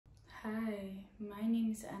Hi, my name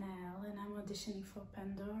is Annaëlle and I'm auditioning for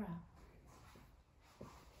Pandora.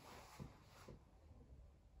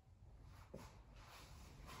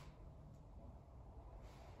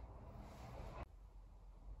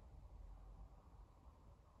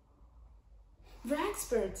 We're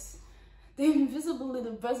experts. They're invisible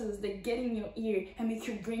little buzzers that get in your ear and make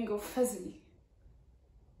your brain go fuzzy.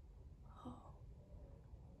 Oh,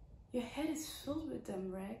 your head is filled with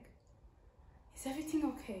them, Reg. Is everything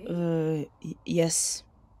okay? Yes.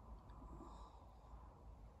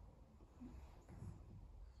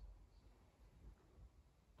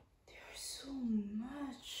 There's so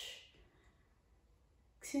much.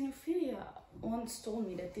 𝒐𝒐 once told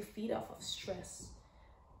me that they feed off of stress.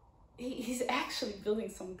 He's actually building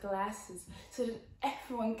some glasses so that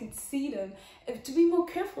everyone can see them. To be more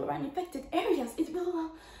careful around infected areas, it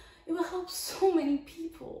will help so many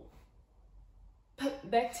people. But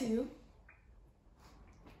back to you.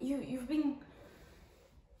 You've been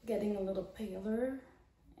getting a little paler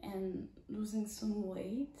and losing some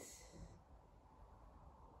weight.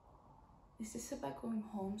 Is this about going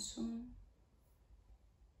home soon?